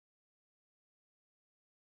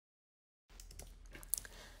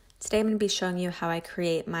Today I'm going to be showing you how I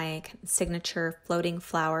create my signature floating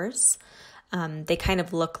flowers. They kind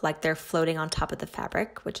of look like they're floating on top of the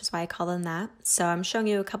fabric, which is why I call them that. So I'm showing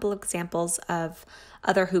you a couple of examples of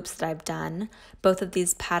other hoops that I've done. Both of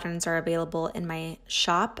these patterns are available in my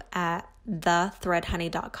shop at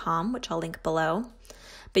thethreadhoney.com, which I'll link below.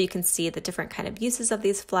 But you can see the different kind of uses of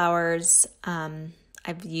these flowers.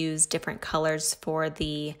 I've used different colors for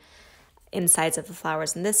the insides of the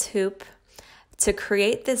flowers in this hoop. To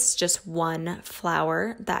create this just one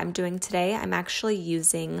flower that I'm doing today, I'm actually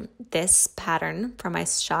using this pattern from my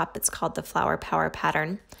shop. It's called the Flower Power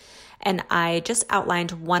pattern. And I just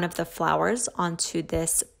outlined one of the flowers onto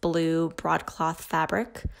this blue broadcloth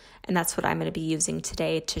fabric. And that's what I'm going to be using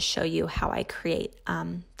today to show you how I create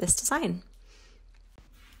this design.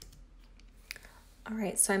 All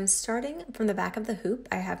right, so I'm starting from the back of the hoop.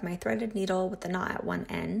 I have my threaded needle with the knot at one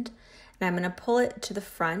end. And I'm going to pull it to the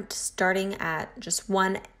front, starting at just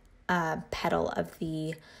one petal of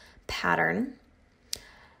the pattern.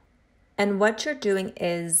 And what you're doing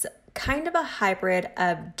is kind of a hybrid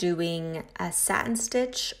of doing a satin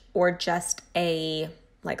stitch or just a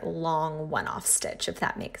long one-off stitch, if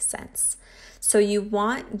that makes sense. So you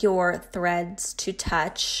want your threads to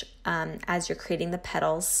touch as you're creating the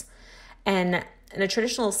petals. And in a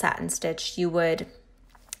traditional satin stitch, you would,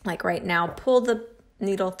 like right now, pull the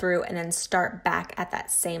needle through and then start back at that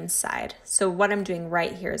same side. So what I'm doing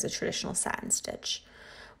right here is a traditional satin stitch,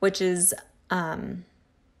 which is kind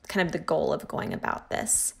of the goal of going about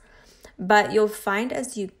this. But you'll find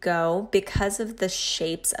as you go, because of the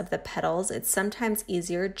shapes of the petals, it's sometimes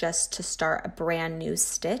easier just to start a brand new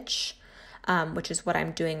stitch, which is what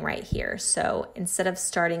I'm doing right here. So instead of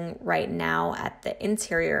starting right now at the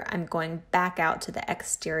interior, I'm going back out to the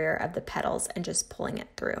exterior of the petals and just pulling it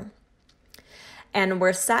through. And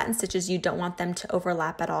where satin stitches, you don't want them to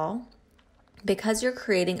overlap at all. Because you're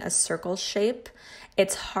creating a circle shape,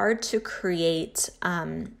 it's hard to create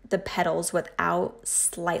the petals without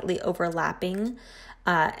slightly overlapping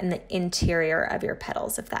in the interior of your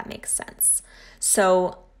petals, if that makes sense.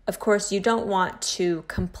 So, of course, you don't want to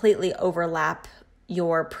completely overlap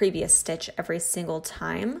your previous stitch every single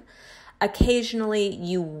time. Occasionally,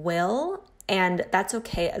 you will. And that's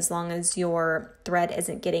okay as long as your thread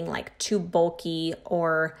isn't getting too bulky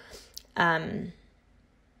or I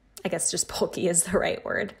guess just bulky is the right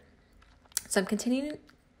word. So I'm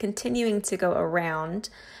continuing to go around.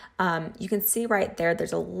 You can see right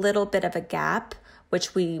there's a little bit of a gap,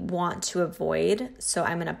 which we want to avoid. So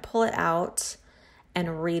I'm going to pull it out and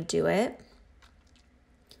redo it.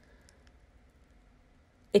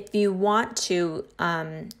 If you want to,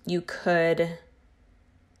 you could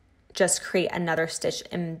just create another stitch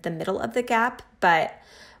in the middle of the gap. But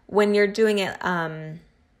when you're doing it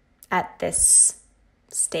at this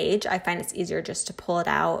stage, I find it's easier just to pull it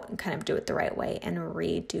out and kind of do it the right way and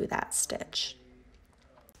redo that stitch.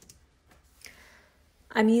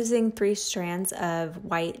 I'm using 3 strands of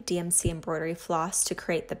white DMC embroidery floss to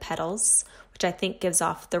create the petals, which I think gives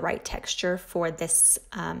off the right texture for this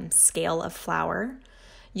scale of flower.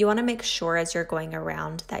 You want to make sure as you're going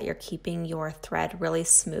around that you're keeping your thread really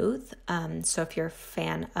smooth. So if you're a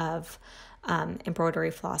fan of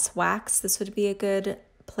embroidery floss wax, this would be a good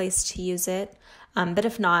place to use it. But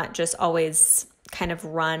if not, just always kind of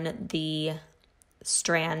run the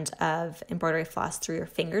strand of embroidery floss through your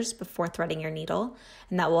fingers before threading your needle,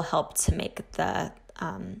 and that will help to make the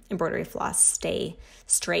embroidery floss stay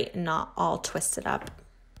straight and not all twisted up.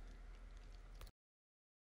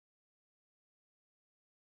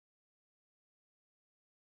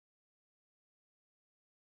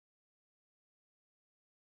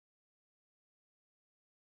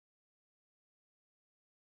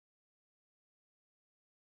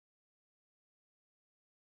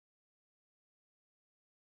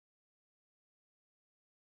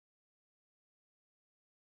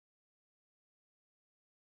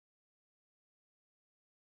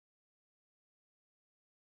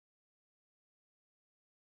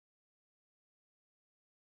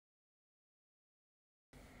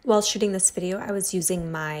 While shooting this video, I was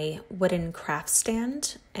using my wooden craft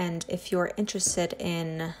stand, and if you're interested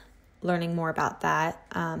in learning more about that,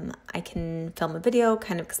 I can film a video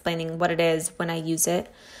kind of explaining what it is when I use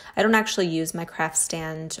it. I don't actually use my craft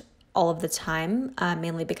stand all of the time,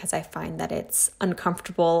 mainly because I find that it's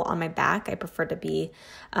uncomfortable on my back. I prefer to be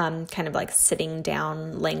kind of sitting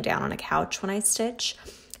down, laying down on a couch when I stitch.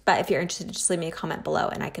 But if you're interested, just leave me a comment below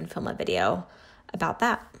and I can film a video about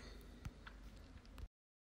that.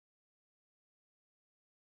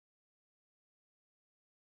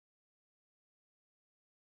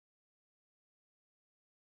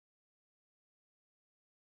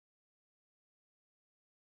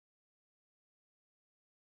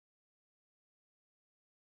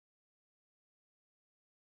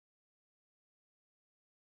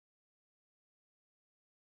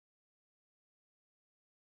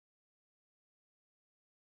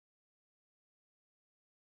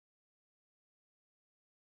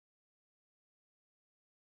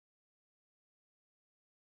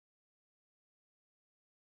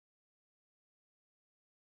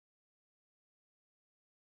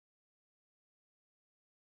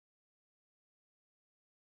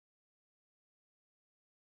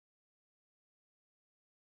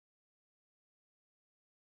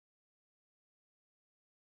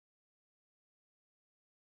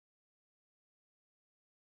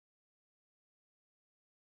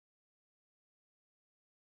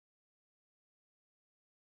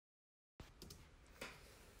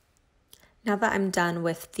 Now that I'm done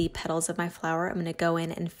with the petals of my flower, I'm going to go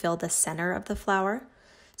in and fill the center of the flower.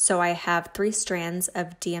 So I have 3 strands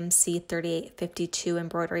of DMC 3852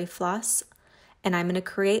 embroidery floss, and I'm going to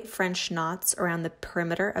create French knots around the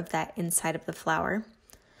perimeter of that inside of the flower.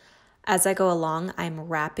 As I go along, I'm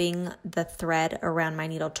wrapping the thread around my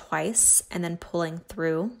needle twice and then pulling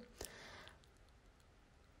through.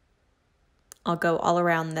 I'll go all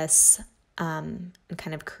around this and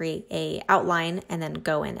kind of create an outline and then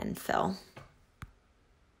go in and fill.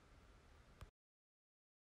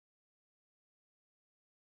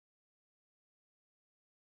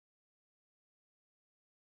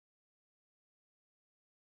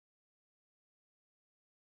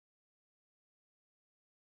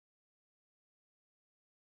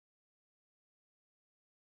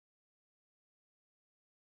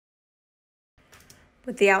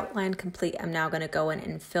 With the outline complete, I'm now going to go in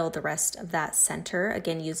and fill the rest of that center,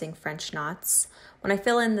 again using French knots. When I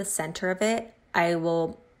fill in the center of it, I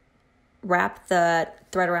will wrap the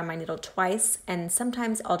thread around my needle twice, and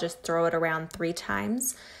sometimes I'll just throw it around 3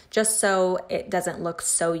 times, just so it doesn't look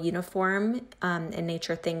so uniform. In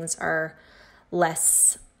nature, things are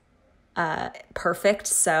less perfect,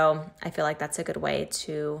 so I feel like that's a good way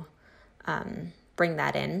to bring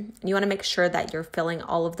that in. And you want to make sure that you're filling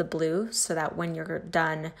all of the blue so that when you're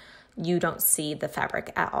done, you don't see the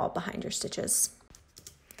fabric at all behind your stitches.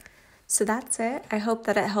 So that's it. I hope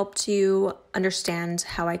that it helped you understand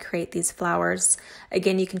how I create these flowers.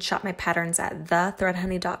 Again, you can shop my patterns at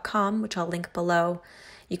thethreadhoney.com, which I'll link below.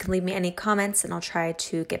 You can leave me any comments and I'll try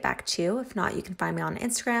to get back to you. If not, you can find me on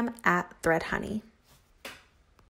Instagram at threadhoney.